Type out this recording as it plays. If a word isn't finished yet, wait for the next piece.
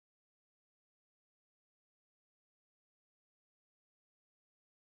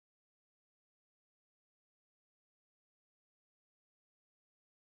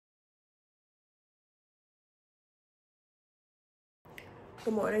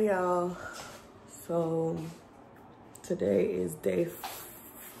Good morning, y'all. So today is day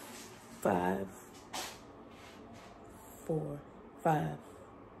 5,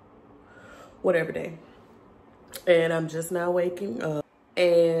 whatever day, and I'm just now waking up.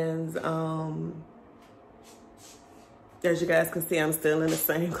 And as you guys can see, I'm still in the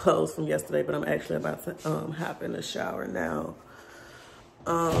same clothes from yesterday, but I'm actually about to hop in the shower now.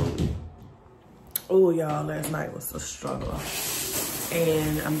 Oh, y'all, last night was a struggle.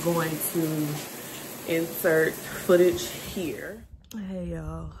 And I'm going to insert footage here. Hey,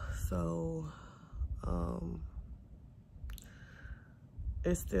 y'all. So,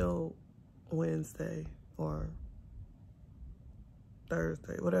 it's still Wednesday or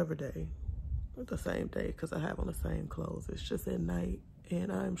Thursday, whatever day. The same day, because I have on the same clothes. It's just at night,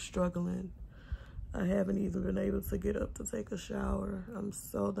 and I'm struggling. I haven't even been able to get up to take a shower. I'm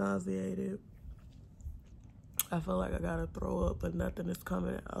so nauseated. I feel like I gotta throw up, but nothing is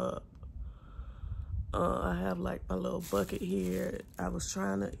coming up. I have like my little bucket here. I was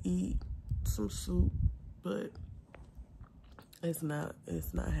trying to eat some soup, but it's not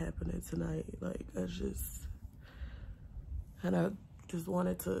happening tonight. Like, I just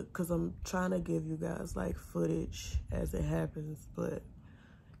wanted to, cause I'm trying to give you guys like footage as it happens, but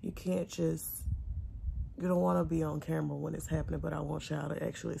you can't just, you don't want to be on camera when it's happening, but I want y'all to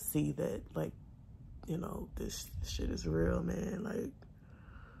actually see that, like, you know, this shit is real, man. Like,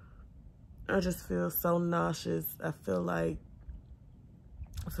 I just feel so nauseous. It feels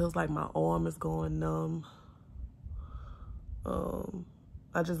like my arm is going numb.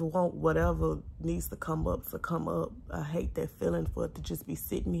 I just want whatever needs to come up to come up. I hate that feeling for it to just be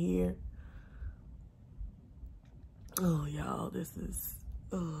sitting here. Oh, y'all, this is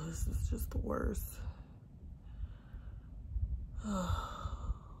just the worst.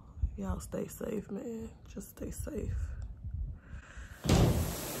 Y'all stay safe, man. Just stay safe.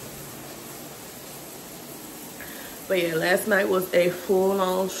 But yeah, last night was a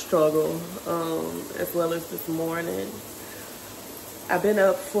full-on struggle, as well as this morning. I've been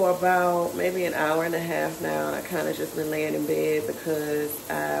up for about maybe an hour and a half now, and I kind of just been laying in bed because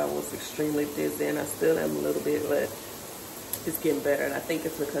I was extremely dizzy, and I still am a little bit, but it's getting better, and I think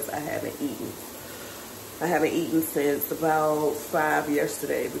it's because I haven't eaten. I haven't eaten since about 5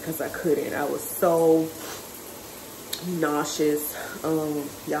 yesterday because I couldn't. I was so nauseous.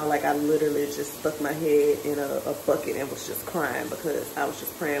 Y'all, like, I literally just stuck my head in a bucket and was just crying because I was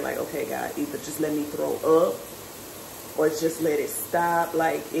just praying, like, okay, God, either just let me throw up or just let it stop.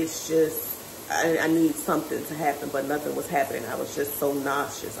 Like, it's just, I need something to happen, but nothing was happening. I was just so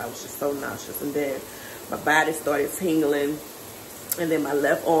nauseous. And then my body started tingling. And then my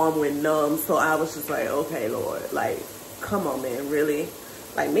left arm went numb. So I was just like, okay, Lord, like, come on, man, really?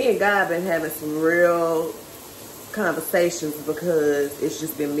 Like, me and God been having some real conversations because it's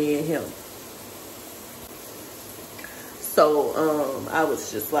just been me and him. So I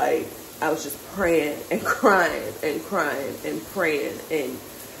was just praying and crying and praying. And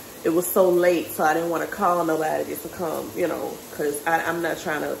it was so late, so I didn't want to call nobody just to come, you know, because I'm not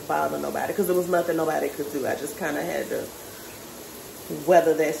trying to bother nobody because there was nothing nobody could do. I just kind of had to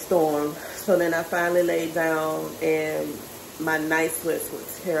weather that storm. So then I finally laid down, and my night sweats were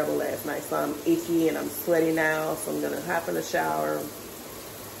terrible last night, so I'm itchy and I'm sweaty now, so I'm gonna hop in the shower.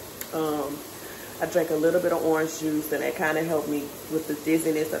 I drank a little bit of orange juice, and that kind of helped me with the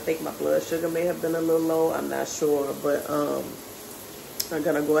dizziness. I think my blood sugar may have been a little low, I'm not sure, but I'm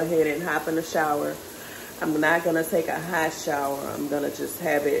gonna go ahead and hop in the shower. I'm not gonna take a hot shower. I'm gonna just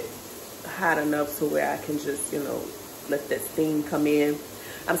have it hot enough to where I can just, you know, let that steam come in.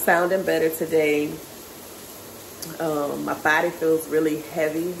 I'm sounding better today. My body feels really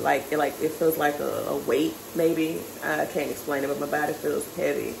heavy, like it feels like a weight, maybe. I can't explain it, but my body feels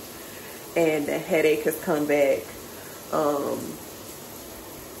heavy, and the headache has come back.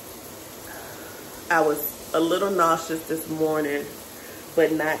 I was a little nauseous this morning,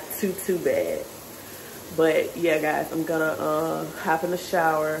 but not too bad. But yeah, guys, I'm gonna hop in the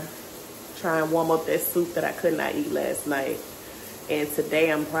shower, try and warm up that soup that I could not eat last night. And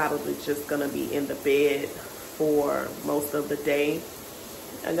today I'm probably just gonna be in the bed for most of the day.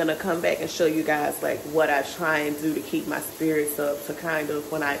 I'm gonna come back and show you guys like what I try and do to keep my spirits up, to kind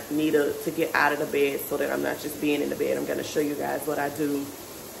of, when I need to get out of the bed so that I'm not just being in the bed. I'm gonna show you guys what I do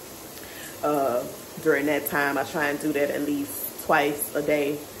during that time. I try and do that at least twice a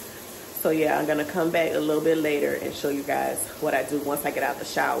day. So yeah, I'm gonna come back a little bit later and show you guys what I do once I get out the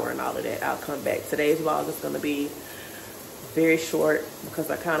shower and all of that. I'll come back. Today's vlog is gonna be very short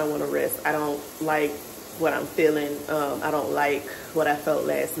because I kind of want to rest. I don't like what I'm feeling. I don't like what I felt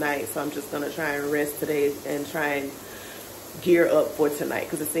last night, so I'm just gonna try and rest today and try and gear up for tonight,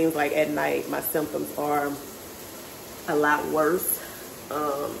 because it seems like at night my symptoms are a lot worse.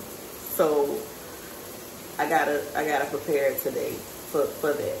 So I gotta prepare today for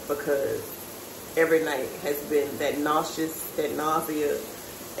that, because every night has been that nausea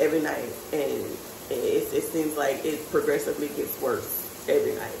every night, and it seems like it progressively gets worse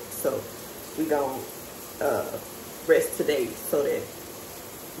every night. So we gonna rest today so that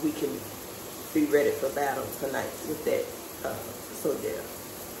we can be ready for battle tonight with that. So yeah,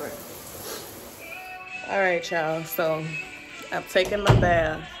 right. All right, y'all. So I'm taking my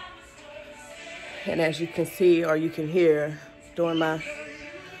bath, and as you can see or you can hear during my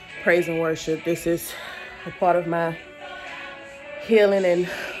praise and worship, this is a part of my healing and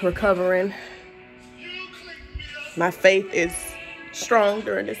recovering. My faith is strong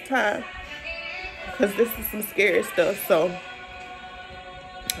during this time, because this is some scary stuff. So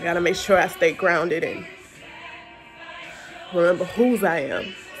I gotta make sure I stay grounded and remember whose I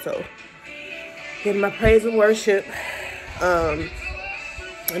am. So getting my praise and worship. And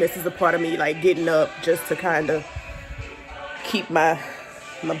this is a part of me like getting up just to kind of keep my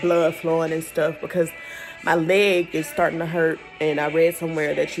blood flowing and stuff, because my leg is starting to hurt, and I read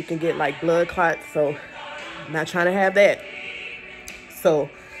somewhere that you can get like blood clots. So I'm not trying to have that. So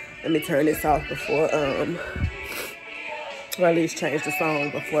let me turn this off before or at least change the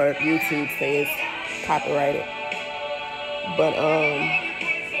song before YouTube says copyrighted. But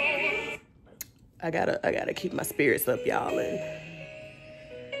I gotta keep my spirits up, y'all. And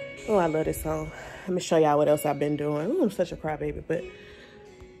oh, I love this song. Let me show y'all what else I've been doing. Ooh, I'm such a crybaby, but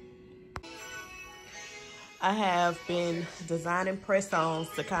I have been designing press-ons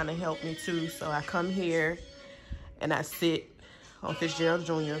to kind of help me too. So I come here and I sit on Fitzgerald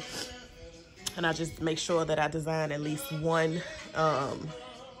Jr. and I just make sure that I design at least one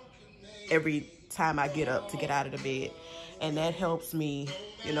every time I get up to get out of the bed. And that helps me,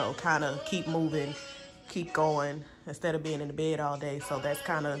 you know, kind of keep moving, keep going, instead of being in the bed all day. So that's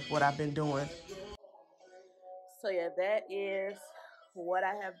kind of what I've been doing. So yeah, that is what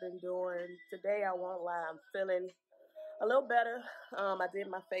I have been doing. Today, I won't lie, I'm feeling a little better. I did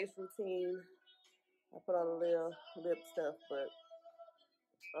my face routine. I put on a little lip stuff, but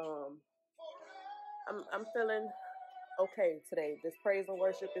I'm feeling okay today. This praise and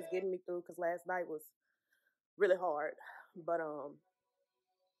worship is getting me through, because last night was really hard. But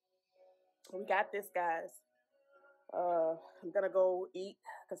we got this, guys. I'm gonna go eat,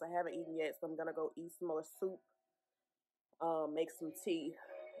 because I haven't eaten yet. So I'm gonna go eat some more soup, make some tea,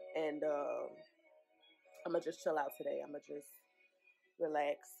 and I'm gonna just chill out today. I'm gonna just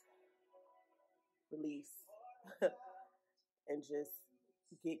relax, release, and just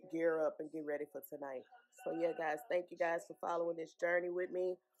gear up and get ready for tonight. So yeah, guys, thank you guys for following this journey with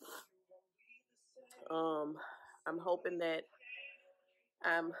me. I'm hoping that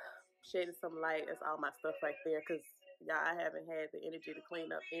I'm shedding some light. That's all my stuff right there, because y'all, I haven't had the energy to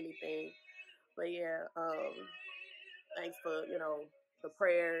clean up anything. But yeah, thanks for, you know, the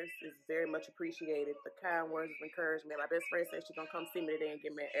prayers is very much appreciated. The kind words of encouragement. My best friend said she's gonna come see me today and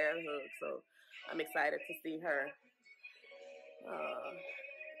give me an air hug. So I'm excited to see her.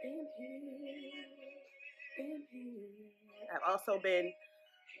 In here, in here. I've also been,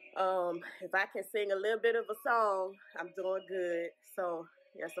 if I can sing a little bit of a song, I'm doing good. So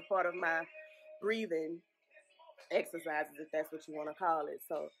that's a part of my breathing exercises, if that's what you want to call it.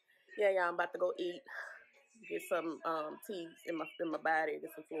 So yeah, I'm about to go eat, get some tea in my body,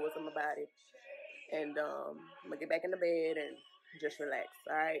 get some fluids in my body, and I'm gonna get back in the bed and just relax.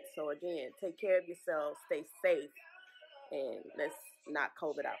 All right. So again, take care of yourself, stay safe, and let's knock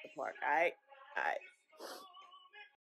COVID out the park. All right. All right.